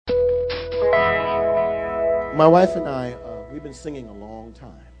My wife and I, we've been singing a long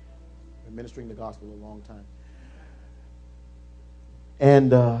time. Been ministering the gospel a long time.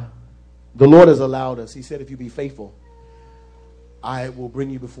 And the Lord has allowed us. He said, if you be faithful, I will bring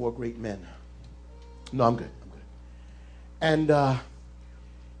you before great men. No, I'm good. And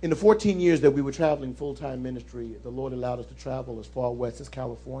in the 14 years that we were traveling full-time ministry, the Lord allowed us to travel as far west as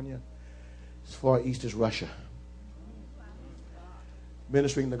California, as far east as Russia,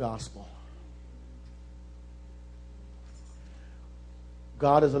 ministering the gospel.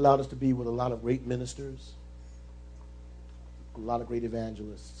 God has allowed us to be with a lot of great ministers, a lot of great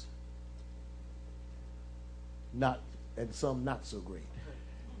evangelists, and some not so great.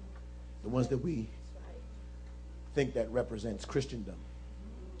 The ones that we think that represents Christendom.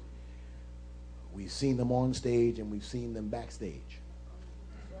 We've seen them on stage and we've seen them backstage.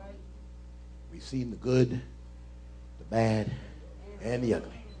 We've seen the good, the bad, and the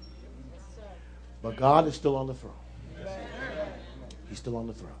ugly. But God is still on the throne. He's still on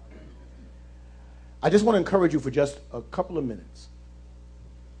the throne. I just want to encourage you for just a couple of minutes.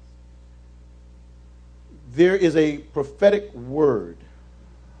 There is a prophetic word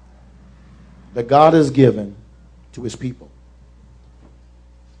that God has given to his people.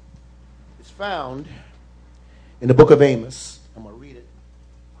 It's found in the book of Amos. I'm going to read it.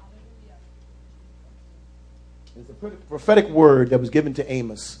 It's a prophetic word that was given to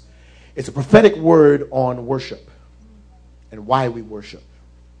Amos. It's a prophetic word on worship and why we worship.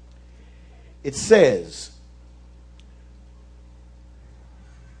 It says,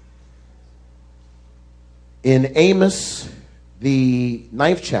 in Amos, the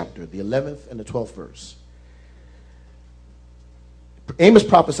 9th chapter, the 11th and the 12th verse, Amos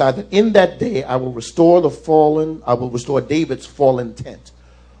prophesied that in that day I will restore David's fallen tent,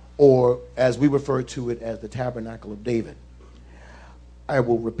 or as we refer to it as the tabernacle of David. I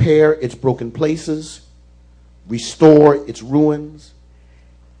will repair its broken places, restore its ruins,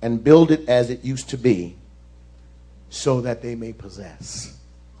 and build it as it used to be, so that they may possess.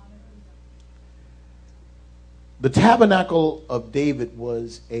 The tabernacle of David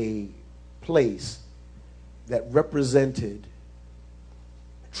was a place that represented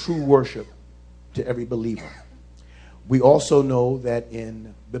true worship to every believer. We also know that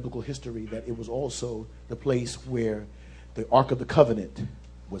in biblical history that it was also the place where the Ark of the Covenant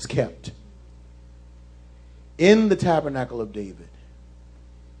was kept. In the tabernacle of David,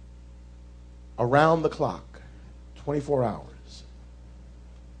 around the clock, 24 hours,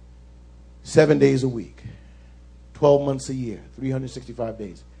 7 days a week, 12 months a year, 365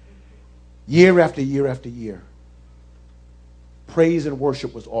 days, year after year after year, praise and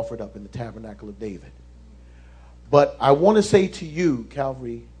worship was offered up in the tabernacle of David. But I want to say to you,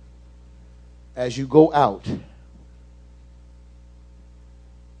 Calvary, as you go out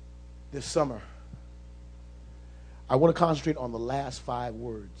this summer, I want to concentrate on the last 5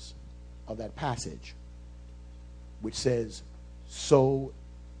 words of that passage, which says, so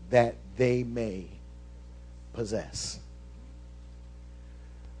that they may possess.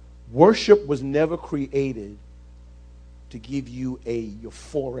 Worship was never created to give you a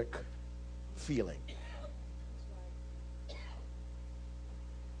euphoric feeling.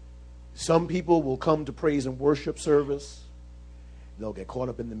 Some people will come to praise and worship service. They'll get caught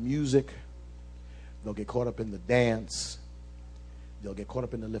up in the music. They'll get caught up in the dance. They'll get caught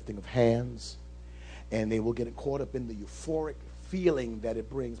up in the lifting of hands. And they will get caught up in the euphoric feeling that it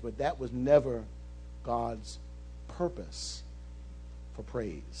brings. But that was never God's purpose for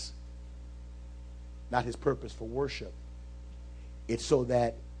praise. Not his purpose for worship. It's so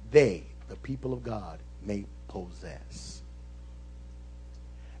that they, the people of God, may possess.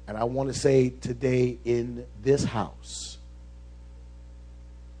 And I want to say today in this house,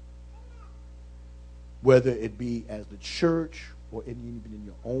 whether it be as the church or even in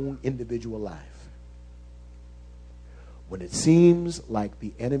your own individual life, when it seems like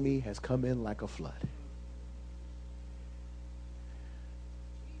the enemy has come in like a flood,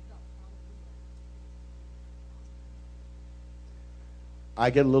 I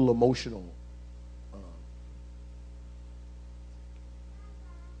get a little emotional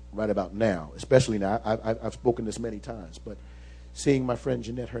right about now, especially now. I've spoken this many times, but seeing my friend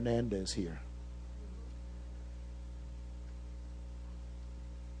Jeanette Hernandez here.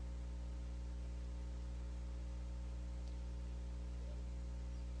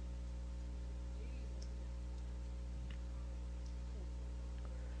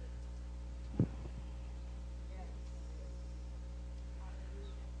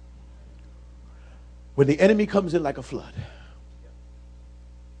 When the enemy comes in like a flood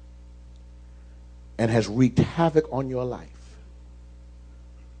and has wreaked havoc on your life,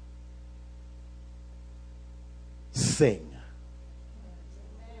 sing.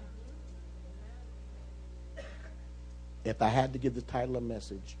 If I had to give the title a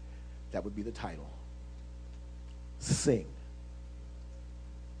message, that would be the title. Sing.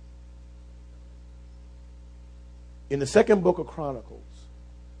 In the second book of Chronicles,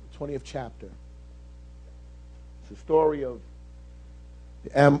 the 20th chapter, it's the story of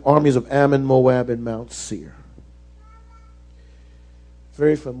the armies of Ammon, Moab, and Mount Seir.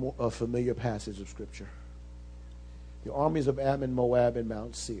 Very familiar passage of Scripture. The armies of Ammon, Moab, and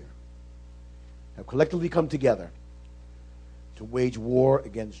Mount Seir have collectively come together to wage war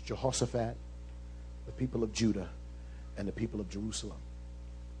against Jehoshaphat, the people of Judah, and the people of Jerusalem.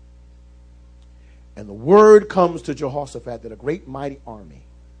 And the word comes to Jehoshaphat that a great mighty army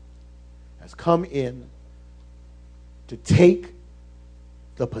has come in to take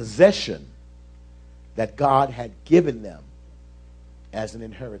the possession that God had given them as an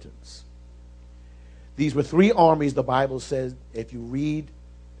inheritance. These were three armies, the Bible says. If you read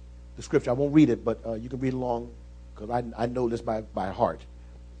the scripture, I won't read it, but you can read along because I know this by heart.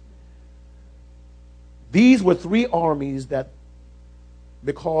 These were three armies that,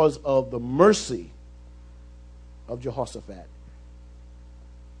 because of the mercy of Jehoshaphat,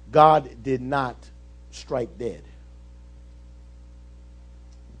 God did not strike dead.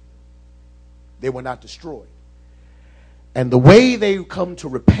 They were not destroyed. And the way they come to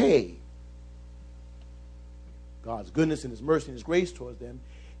repay God's goodness and His mercy and His grace towards them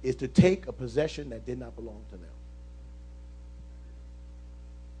is to take a possession that did not belong to them.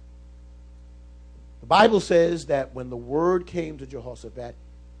 The Bible says that when the word came to Jehoshaphat,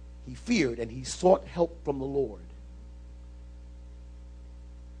 he feared and he sought help from the Lord,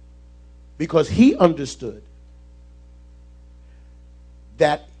 because he understood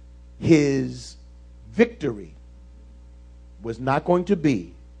that his victory was not going to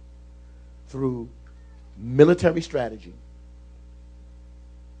be through military strategy.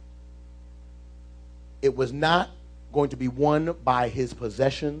 It was not going to be won by his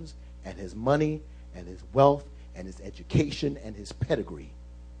possessions and his money and his wealth and his education and his pedigree.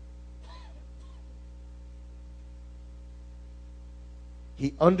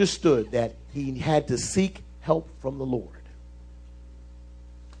 He understood that he had to seek help from the Lord.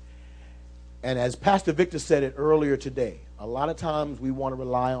 And as Pastor Victor said it earlier today, a lot of times we want to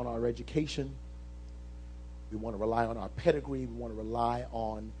rely on our education. We want to rely on our pedigree. We want to rely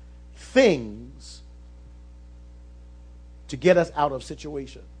on things to get us out of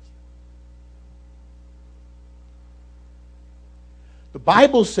situations. The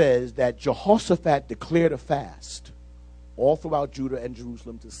Bible says that Jehoshaphat declared a fast all throughout Judah and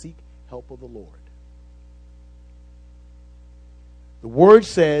Jerusalem to seek help of the Lord. The word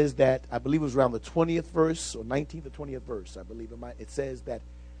says that, I believe it was around the 20th verse, or 19th or 20th verse, I believe it says that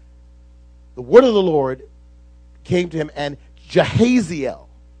the word of the Lord came to him, and Jahaziel,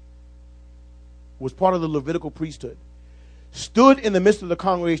 who was part of the Levitical priesthood, stood in the midst of the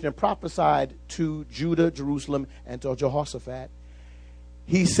congregation and prophesied to Judah, Jerusalem, and to Jehoshaphat.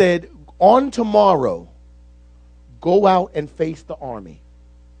 He said, on tomorrow, go out and face the army,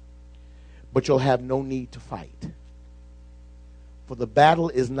 but you'll have no need to fight. For the battle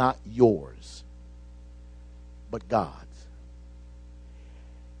is not yours, but God's.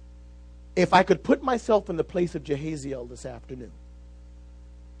 If I could put myself in the place of Jahaziel this afternoon,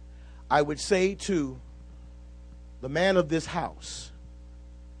 I would say to the man of this house,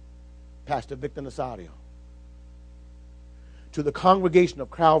 Pastor Victor Nasario, to the congregation of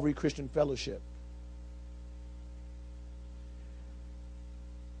Calvary Christian Fellowship,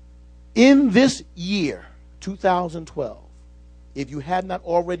 in this year, 2012, if you have not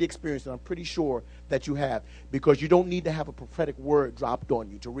already experienced it, I'm pretty sure that you have, because you don't need to have a prophetic word dropped on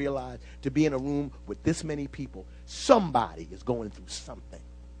you to realize, to be in a room with this many people, somebody is going through something.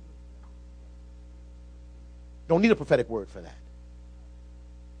 Don't need a prophetic word for that.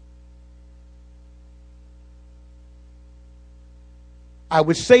 I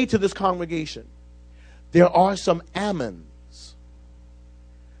would say to this congregation, there are some Ammons,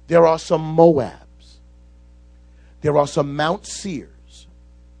 there are some Moabs, there are some Mount Seirs.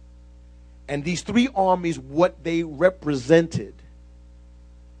 And these three armies, what they represented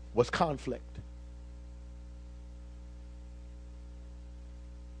was conflict.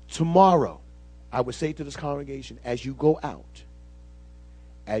 Tomorrow, I would say to this congregation, as you go out,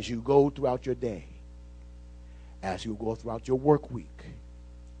 as you go throughout your day, as you go throughout your work week,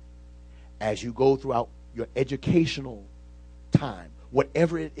 as you go throughout your educational time,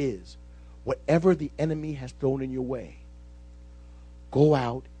 whatever it is, whatever the enemy has thrown in your way, go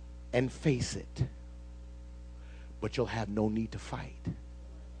out and face it. But you'll have no need to fight.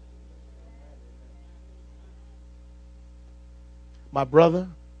 My brother,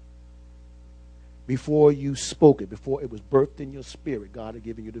 before you spoke it, before it was birthed in your spirit, God had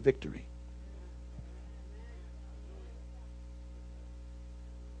given you the victory.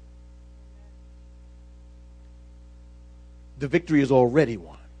 The victory is already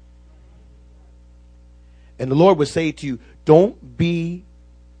won. And the Lord would say to you, don't be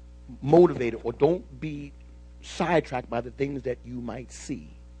motivated or don't be sidetracked by the things that you might see.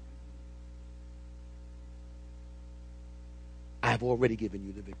 I've already given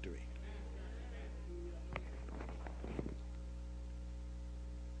you the victory.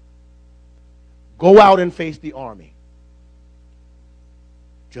 Go out and face the army.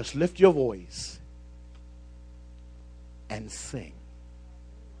 Just lift your voice and sing.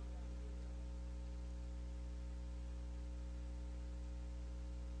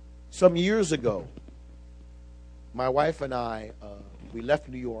 Some years ago, my wife and I, we left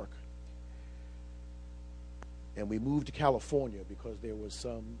New York and we moved to California because there was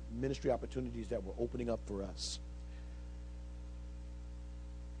some ministry opportunities that were opening up for us.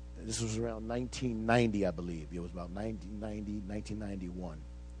 And this was around 1990, I believe. It was about 1990, 1991.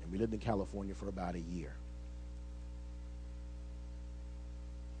 And we lived in California for about a year.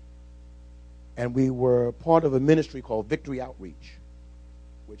 And we were part of a ministry called Victory Outreach,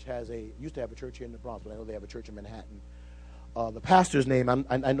 which used to have a church here in the Bronx, but I know they have a church in Manhattan. The pastor's name,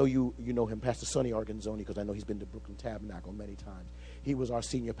 I know you know him, Pastor Sonny Arganzoni, because I know he's been to Brooklyn Tabernacle many times. He was our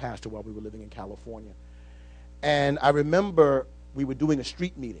senior pastor while we were living in California. And I remember we were doing a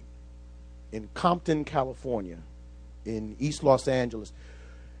street meeting in Compton, California, in East Los Angeles.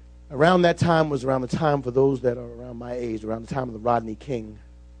 Around that time was around the time, for those that are around my age, around the time of the Rodney King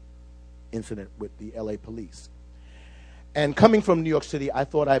incident with the LA police. And coming from New York City, I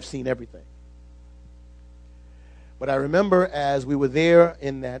thought I've seen everything. But I remember as we were there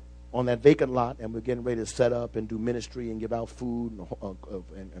on that vacant lot and we're getting ready to set up and do ministry and give out food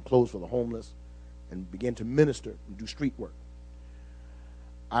and clothes for the homeless and begin to minister and do street work,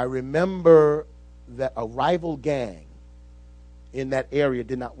 I remember that a rival gang in that area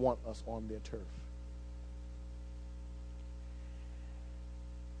did not want us on their turf.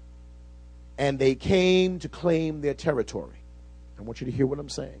 And they came to claim their territory. I want you to hear what I'm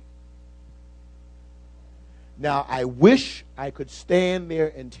saying. Now, I wish I could stand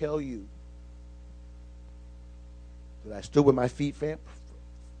there and tell you that I stood with my feet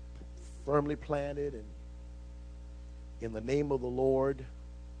firmly planted and in the name of the Lord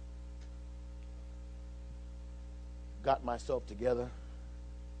got myself together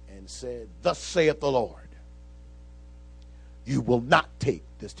and said, "Thus saith the Lord, you will not take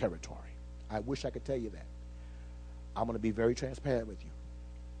this territory." I wish I could tell you that. I'm going to be very transparent with you.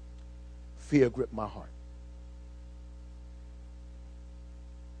 Fear gripped my heart.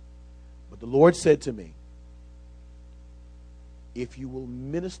 But the Lord said to me, if you will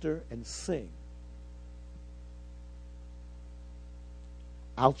minister and sing,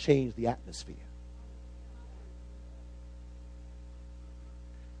 I'll change the atmosphere.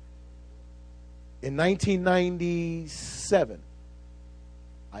 In 1997,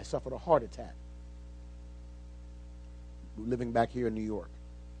 I suffered a heart attack. Living back here in New York.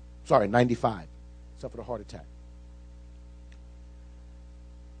 95. Suffered a heart attack.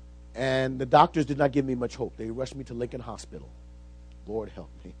 And the doctors did not give me much hope. They rushed me to Lincoln Hospital. Lord help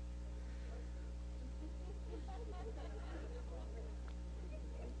me.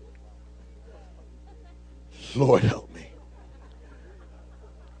 Lord help me.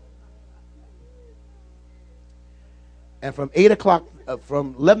 And from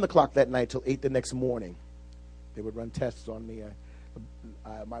 11 o'clock that night till 8 the next morning, they would run tests on me.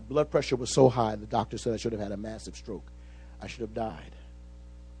 My blood pressure was so high, the doctor said I should have had a massive stroke. I should have died.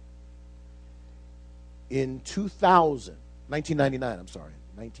 In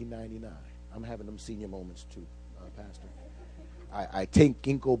 1999, I'm having them senior moments too, Pastor. I take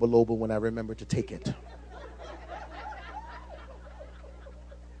ginkgo biloba when I remember to take it.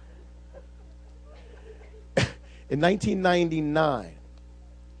 In 1999,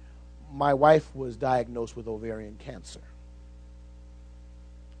 my wife was diagnosed with ovarian cancer.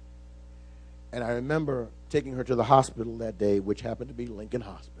 And I remember taking her to the hospital that day, which happened to be Lincoln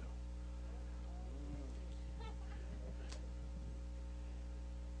Hospital.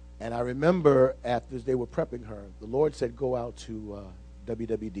 And I remember as they were prepping her, the Lord said, go out to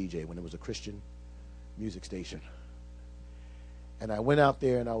WWDJ when it was a Christian music station. And I went out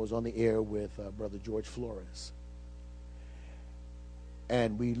there and I was on the air with Brother George Flores.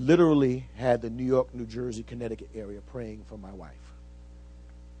 And we literally had the New York, New Jersey, Connecticut area praying for my wife.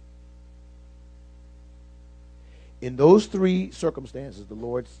 In those three circumstances, the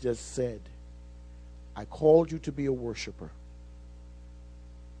Lord just said, I called you to be a worshiper.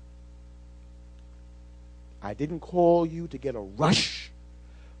 I didn't call you to get a rush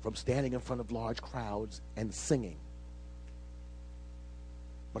from standing in front of large crowds and singing.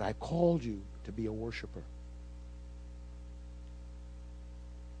 But I called you to be a worshiper.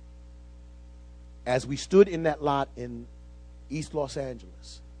 As we stood in that lot in East Los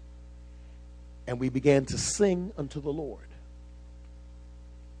Angeles, and we began to sing unto the Lord,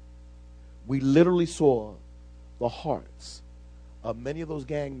 we literally saw the hearts of many of those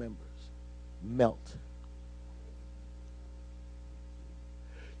gang members melt.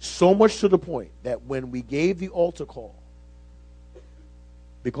 So much to the point that when we gave the altar call,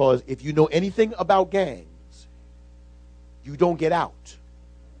 because if you know anything about gangs, you don't get out.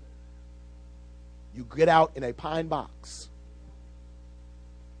 You get out in a pine box.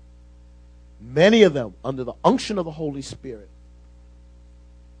 Many of them, under the unction of the Holy Spirit,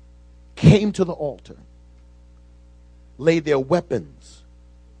 came to the altar, laid their weapons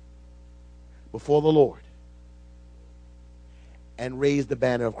before the Lord, and raised the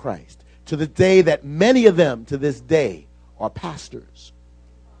banner of Christ. To the day that many of them, to this day, are pastors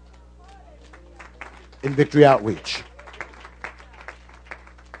in Victory Outreach.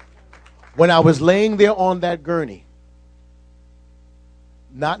 When I was laying there on that gurney,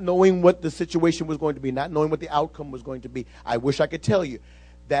 not knowing what the situation was going to be, not knowing what the outcome was going to be, I wish I could tell you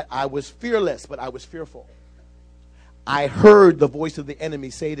that I was fearless, but I was fearful. I heard the voice of the enemy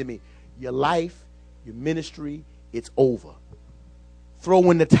say to me, your life, your ministry, it's over.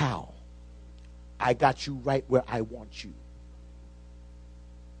 Throw in the towel. I got you right where I want you.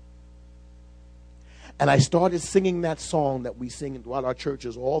 And I started singing that song that we sing throughout our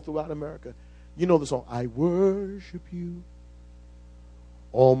churches all throughout America. You know the song, I worship you,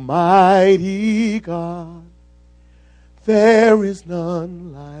 Almighty God. There is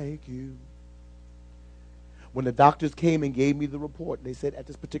none like you. When the doctors came and gave me the report, they said at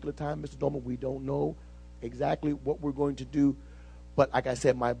this particular time, Mr. Norman, we don't know exactly what we're going to do. But like I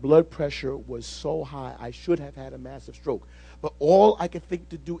said, my blood pressure was so high, I should have had a massive stroke. But all I could think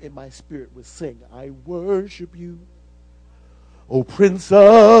to do in my spirit was sing, I worship you, O Prince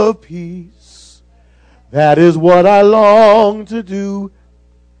of Peace. That is what I long to do.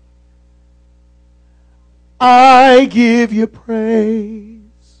 I give you praise,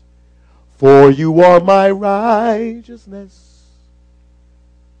 for you are my righteousness.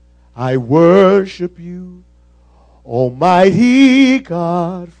 I worship you, Almighty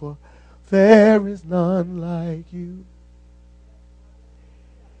God, for there is none like you.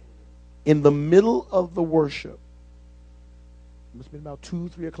 In the middle of the worship, it must have been about 2,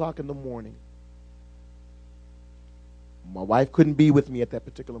 3 o'clock in the morning. My wife couldn't be with me at that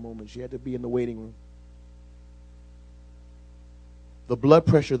particular moment. She had to be in the waiting room. The blood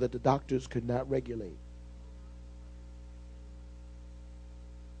pressure that the doctors could not regulate.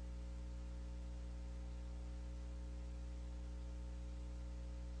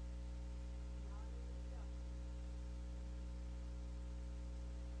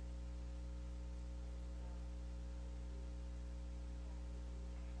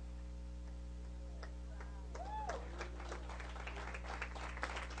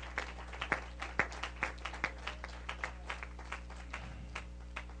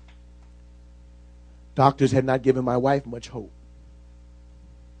 Doctors had not given my wife much hope.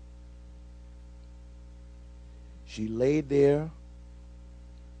 She laid there.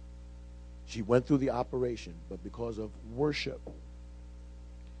 She went through the operation, but because of worship,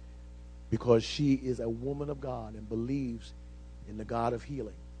 because she is a woman of God and believes in the God of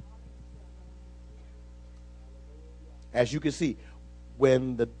healing. As you can see,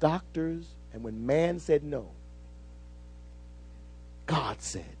 when the doctors and when man said no, God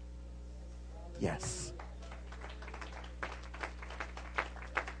said yes.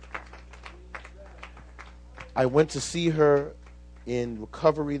 I went to see her in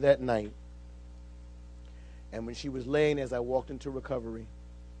recovery that night. And when she was laying, as I walked into recovery,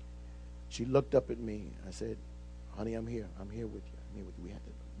 she looked up at me. I said, honey, I'm here. I'm here with you. I'm here with you. We had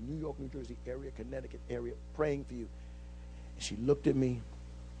the New York, New Jersey area, Connecticut area, praying for you. And she looked at me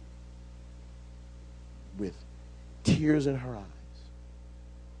with tears in her eyes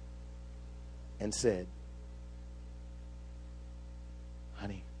and said,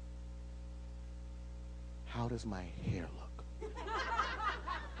 honey, how does my hair look?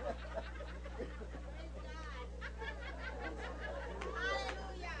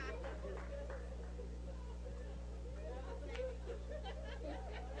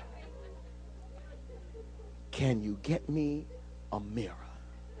 Can you get me a mirror?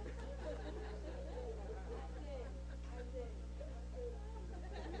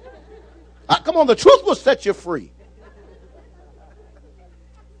 Come on, the truth will set you free.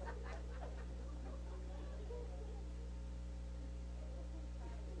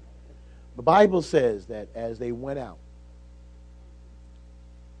 The Bible says that as they went out,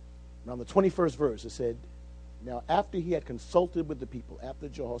 now in the 21st verse, it said, now after he had consulted with the people, after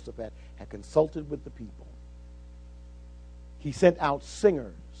Jehoshaphat had consulted with the people, he sent out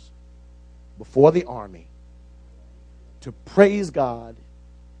singers before the army to praise God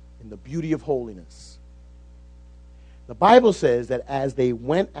in the beauty of holiness. The Bible says that as they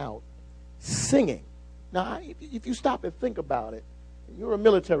went out singing, now if you stop and think about it, you're a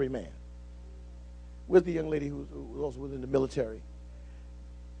military man. Where's the young lady who also was in the military?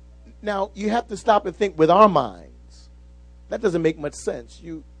 Now, you have to stop and think with our minds. That doesn't make much sense.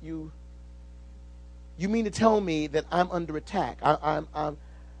 You mean to tell me that I'm under attack?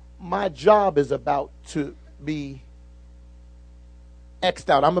 My job is about to be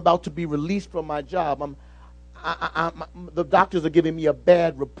X'd out. I'm about to be released from my job. The doctors are giving me a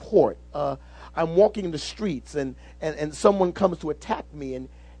bad report. I'm walking the streets and someone comes to attack me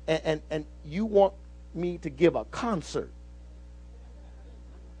and you want me to give a concert.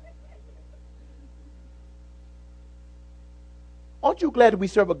 Aren't you glad that we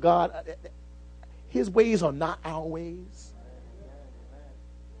serve a God? His ways are not our ways.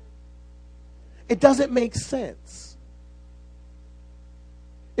 It doesn't make sense.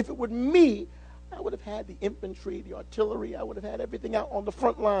 If it were me, I would have had the infantry, the artillery, I would have had everything out on the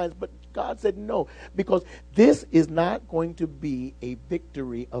front lines. But God said no, because this is not going to be a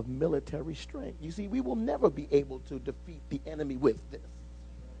victory of military strength. You see, we will never be able to defeat the enemy with this.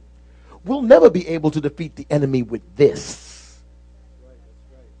 We'll never be able to defeat the enemy with this.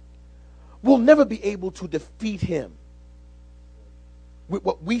 We'll never be able to defeat him with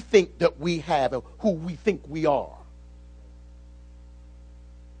what we think that we have and who we think we are.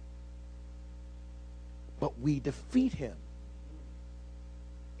 But we defeat him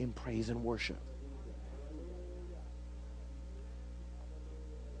in praise and worship.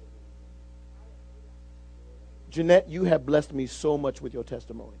 Jeanette, you have blessed me so much with your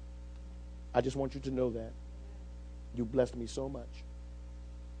testimony. I just want you to know that. You blessed me so much.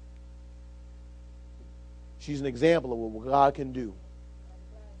 She's an example of what God can do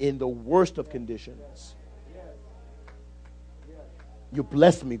in the worst of conditions. You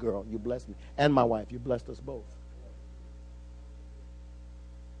blessed me, girl. You blessed me. And my wife. You blessed us both.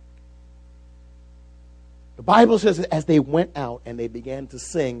 The Bible says that as they went out and they began to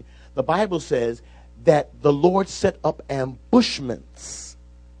sing, the Bible says that the Lord set up ambushments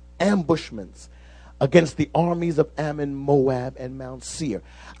against the armies of Ammon, Moab, and Mount Seir.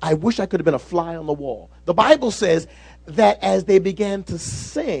 I wish I could have been a fly on the wall. The Bible says that as they began to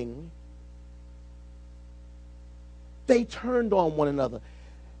sing, they turned on one another.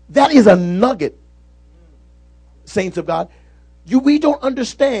 That is a nugget, saints of God. We don't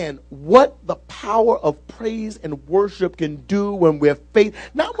understand what the power of praise and worship can do when we're faith.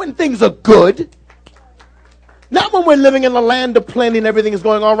 Not when things are good. Not when we're living in the land of plenty and everything is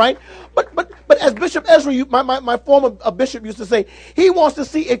going all right. But as Bishop Ezra, my former bishop used to say, he wants to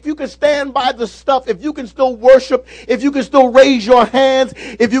see if you can stand by the stuff, if you can still worship, if you can still raise your hands,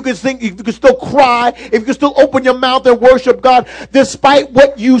 if you can sing, if you can still cry, if you can still open your mouth and worship God, despite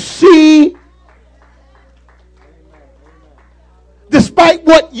what you see, despite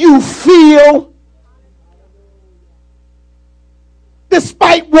what you feel,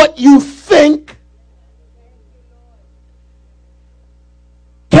 despite what you think.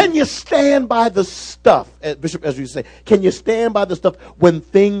 Can you stand by the stuff, as Bishop Ezra used to say, can you stand by the stuff when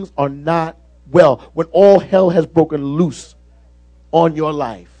things are not well, when all hell has broken loose on your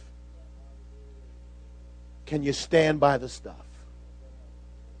life? Can you stand by the stuff?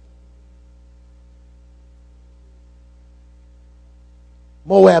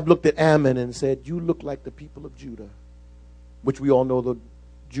 Moab looked at Ammon and said, you look like the people of Judah, which we all know that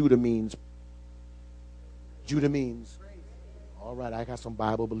Judah means. All right, I got some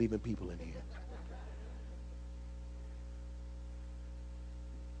Bible-believing people in here.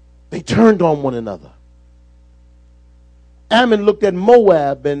 They turned on one another. Ammon looked at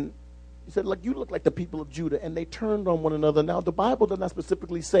Moab and he said, look, you look like the people of Judah. And they turned on one another. Now, the Bible does not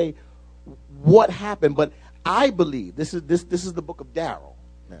specifically say what happened, but I believe, this is the book of Darrell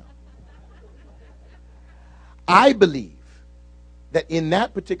now. I believe that in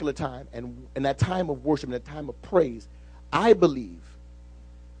that particular time, and in that time of worship, in that time of praise, I believe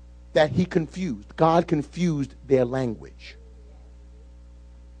that God confused their language.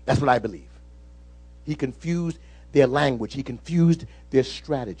 That's what I believe. He confused their language. He confused their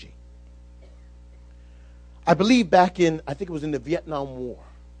strategy. I believe back in, I think it was in the Vietnam War,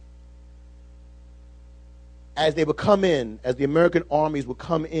 as they would come in, as the American armies would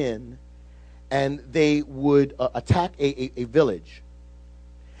come in, and they would attack a village.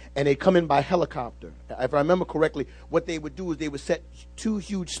 and they come in by helicopter. If I remember correctly, what they would do is they would set 2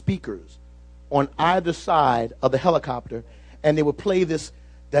 huge speakers on either side of the helicopter, and they would play this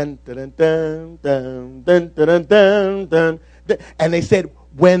dun dun dun dun dun dun dun dun, dun. And they said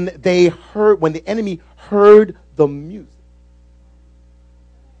when the enemy heard the music,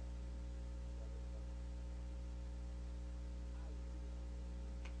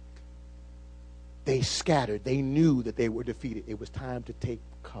 they scattered. They knew that they were defeated. It was time to take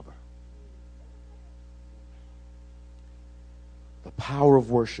cover. The power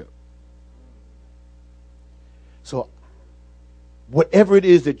of worship. So, whatever it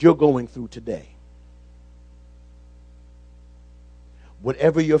is that you're going through today,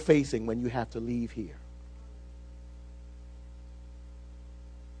 whatever you're facing when you have to leave here,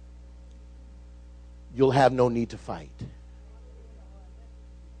 you'll have no need to fight.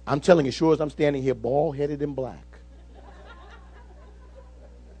 I'm telling you, sure as I'm standing here bald-headed and black,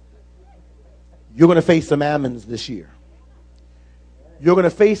 you're going to face some Ammons this year. You're going to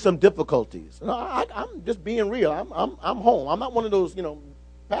face some difficulties. No, I'm just being real. I'm home. I'm not one of those,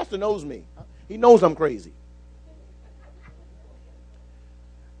 Pastor knows me. He knows I'm crazy.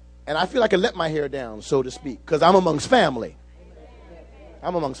 And I feel like I let my hair down, so to speak, because I'm amongst family.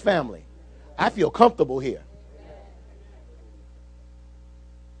 I'm amongst family. I feel comfortable here.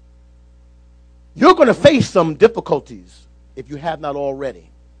 You're going to face some difficulties if you have not already.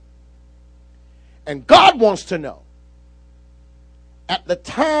 And God wants to know, at the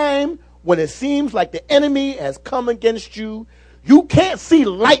time when it seems like the enemy has come against you, you can't see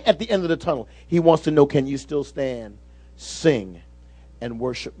light at the end of the tunnel. He wants to know, can you still stand, sing, and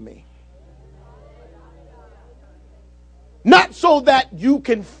worship me? Not so that you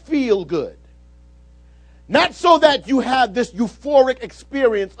can feel good. Not so that you have this euphoric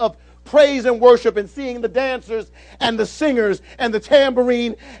experience of praise and worship and seeing the dancers and the singers and the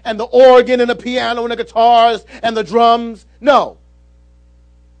tambourine and the organ and the piano and the guitars and the drums. No.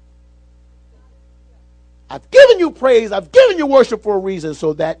 I've given you praise, I've given you worship for a reason,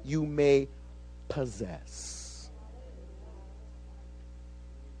 so that you may possess.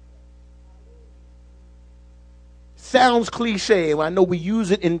 Sounds cliche, and I know we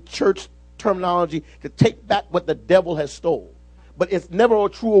use it in church terminology to take back what the devil has stole. But it's never a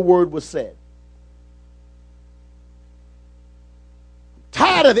truer word was said. I'm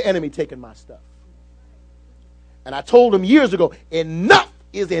tired of the enemy taking my stuff. And I told him years ago, enough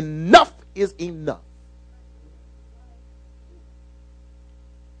is enough is enough.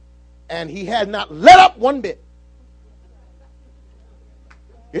 And he has not let up one bit.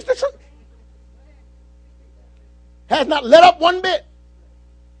 It's the truth. Has not let up one bit.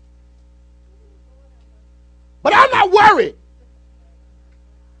 But I'm not worried.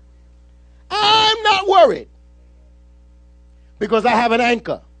 I'm not worried. Because I have an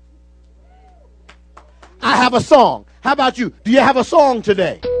anchor. I have a song. How about you? Do you have a song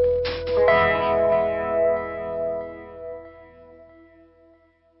today?